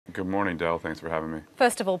Good morning, Dell. Thanks for having me.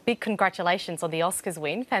 First of all, big congratulations on the Oscars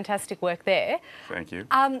win. Fantastic work there. Thank you.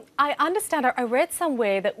 I understand, I read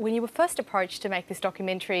somewhere that when you were first approached to make this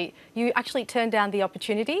documentary, you actually turned down the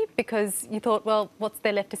opportunity because you thought, well, what's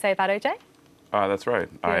there left to say about OJ? That's right.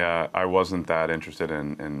 Yeah. I wasn't that interested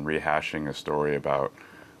in rehashing a story about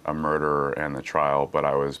a murderer and the trial, but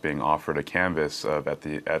I was being offered a canvas of, at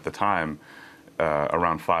the time,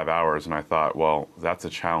 around 5 hours, and I thought, well, that's a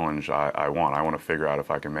challenge I want. I want to figure out if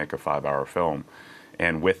I can make a 5-hour film.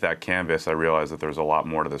 And with that canvas, I realized that there's a lot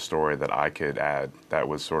more to the story that I could add that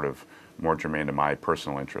was sort of more germane to my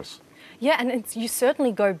personal interests. Yeah, and you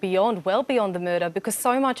certainly go beyond, well beyond the murder, because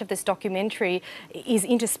so much of this documentary is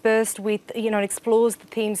interspersed with, it explores the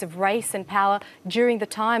themes of race and power during the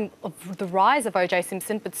time of the rise of OJ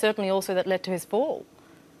Simpson, but certainly also that led to his fall.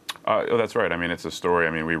 Oh, that's right. I mean, it's a story.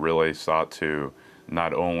 I mean, we really sought to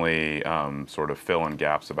not only sort of fill in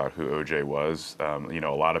gaps about who OJ was. A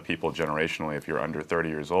lot of people generationally, if you're under 30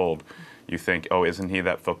 years old, you think, oh, isn't he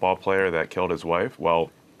that football player that killed his wife?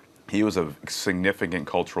 Well, he was a significant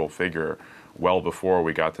cultural figure well before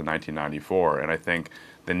we got to 1994. And I think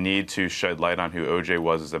the need to shed light on who OJ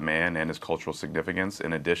was as a man and his cultural significance,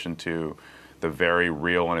 in addition to the very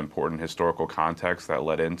real and important historical context that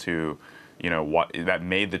led into what that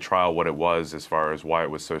made the trial what it was as far as why it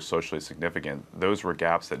was so socially significant. Those were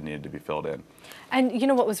gaps that needed to be filled in. And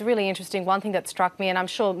what was really interesting, one thing that struck me, and I'm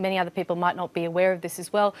sure many other people might not be aware of this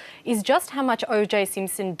as well, is just how much OJ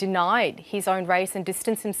Simpson denied his own race and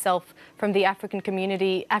distanced himself from the African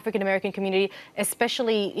American community,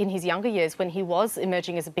 especially in his younger years when he was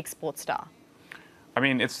emerging as a big sports star. I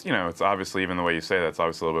mean, it's obviously, even the way you say that, it's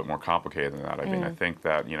obviously a little bit more complicated than that. I mean, I think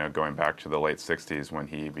that, going back to the late 60s when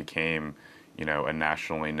he became, a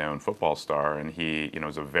nationally known football star, and he, it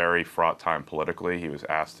was a very fraught time politically. He was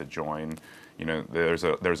asked to join, there's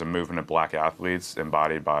a movement of black athletes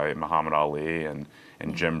embodied by Muhammad Ali and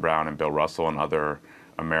Jim Brown and Bill Russell and other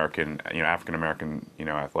American, African-American,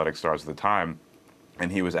 athletic stars at the time. And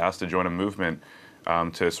he was asked to join a movement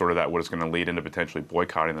to sort of that what is going to lead into potentially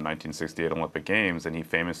boycotting the 1968 Olympic Games. And he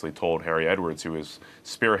famously told Harry Edwards, who was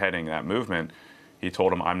spearheading that movement, he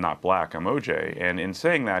told him, "I'm not black, I'm OJ." And in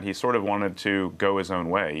saying that, he sort of wanted to go his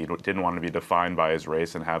own way. He didn't want to be defined by his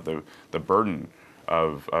race and have the burden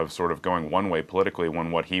of sort of going one way politically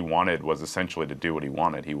when what he wanted was essentially to do what he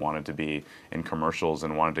wanted. He wanted to be in commercials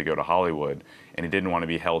and wanted to go to Hollywood, and he didn't want to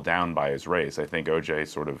be held down by his race. I think OJ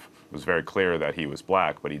sort of was very clear that he was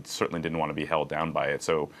black, but he certainly didn't want to be held down by it.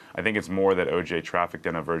 So I think it's more that OJ trafficked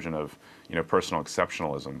in a version of personal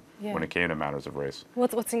exceptionalism when it came to matters of race.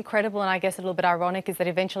 What's incredible, and I guess a little bit ironic, is that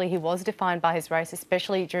eventually he was defined by his race,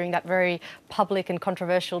 especially during that very public and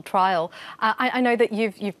controversial trial. I know that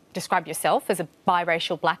you've described yourself as a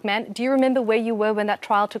biracial black man. Do you remember where you were when that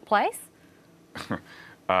trial took place?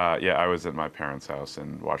 Yeah, I was at my parents' house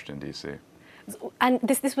in Washington, D.C. And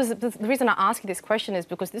this was the reason I ask you this question is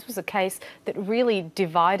because this was a case that really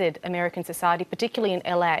divided American society, particularly in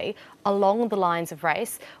LA, along the lines of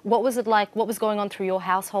race. What was it like? What was going on through your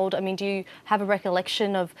household? I mean, do you have a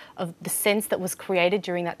recollection of the sense that was created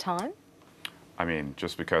during that time? I mean,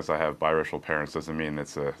 just because I have biracial parents doesn't mean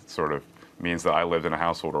it's a sort of means that I lived in a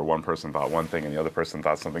household where one person thought one thing and the other person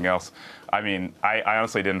thought something else. I mean, I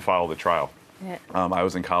honestly didn't follow the trial. Yeah. I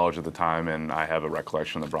was in college at the time, and I have a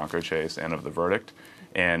recollection of the Bronco chase and of the verdict.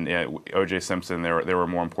 And OJ Simpson, there were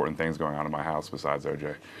more important things going on in my house besides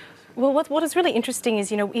OJ. Well, what is really interesting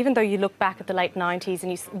is, even though you look back at the late 90s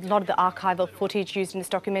and a lot of the archival footage used in this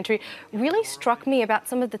documentary really struck me about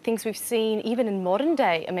some of the things we've seen even in modern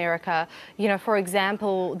day America. For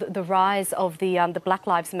example, the rise of the Black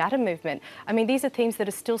Lives Matter movement. I mean, these are themes that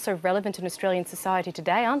are still so relevant in Australian society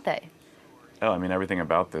today, aren't they? Oh, I mean, everything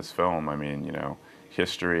about this film, I mean,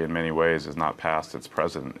 history in many ways is not past, it's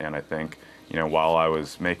present. And I think, while I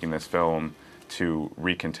was making this film to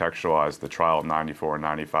recontextualize the trial of 94 and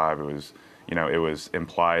 95, it was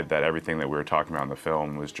implied that everything that we were talking about in the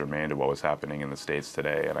film was germane to what was happening in the States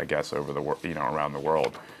today, and I guess over the around the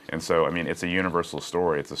world. And so, I mean, it's a universal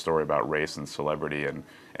story. It's a story about race and celebrity and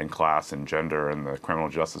class and gender and the criminal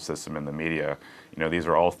justice system and the media. These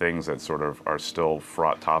are all things that sort of are still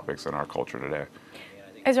fraught topics in our culture today.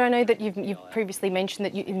 Ezra, I know that you've previously mentioned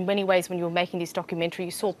that in many ways when you were making this documentary,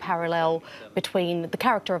 you saw parallel between the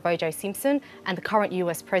character of OJ Simpson and the current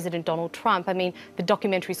US President Donald Trump. I mean, the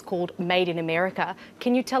documentary is called Made in America.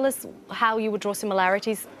 Can you tell us how you would draw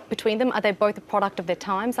similarities between them? Are they both a product of their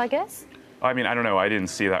times, I guess? I mean, I don't know. I didn't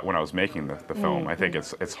see that when I was making the film. I think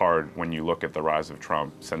it's hard when you look at the rise of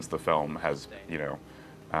Trump since the film has,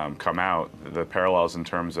 come out. The parallels in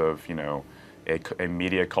terms of, a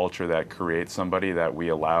media culture that creates somebody that we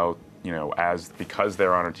allow because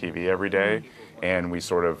they're on our TV every day, and we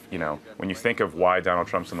sort of, when you think of why Donald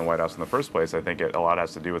Trump's in the White House in the first place, I think a lot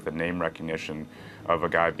has to do with the name recognition of a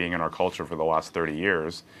guy being in our culture for the last 30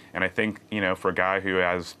 years. And I think, for a guy who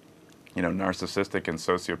has, narcissistic and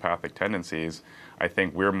sociopathic tendencies, I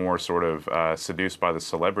think we're more sort of seduced by the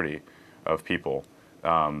celebrity of people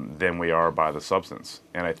than we are by the substance.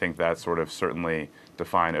 And I think that sort of certainly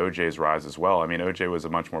defined OJ's rise as well. I mean, OJ was a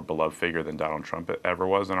much more beloved figure than Donald Trump ever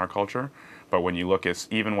was in our culture. But when you look at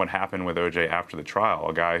even what happened with OJ after the trial,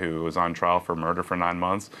 a guy who was on trial for murder for 9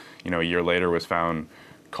 months, a year later was found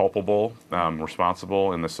culpable,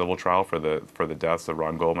 responsible in the civil trial for the deaths of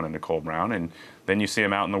Ron Goldman and Nicole Brown. And then you see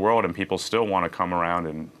him out in the world, and people still want to come around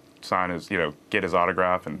and sign his, get his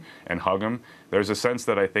autograph and hug him. There's a sense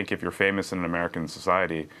that I think if you're famous in an American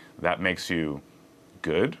society, that makes you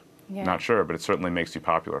good. Yeah. Not sure, but it certainly makes you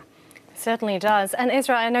popular. Certainly does. And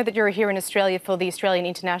Ezra, I know that you're here in Australia for the Australian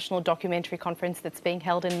International Documentary Conference that's being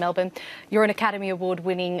held in Melbourne. You're an Academy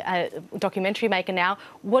Award-winning documentary maker now.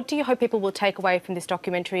 What do you hope people will take away from this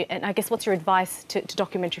documentary? And I guess what's your advice to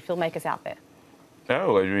documentary filmmakers out there?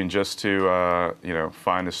 Oh, I mean, just to,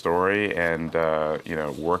 find a story and,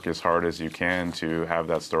 work as hard as you can to have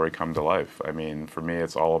that story come to life. I mean, for me,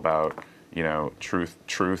 it's all about,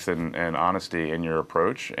 truth and honesty in your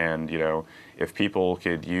approach. And, if people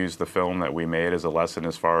could use the film that we made as a lesson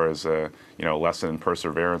as far as, a lesson in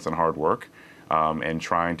perseverance and hard work, and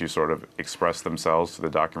trying to sort of express themselves to the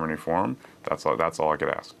documentary form, that's all I could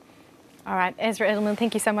ask. All right, Ezra Edelman,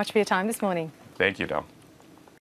 thank you so much for your time this morning. Thank you, Del.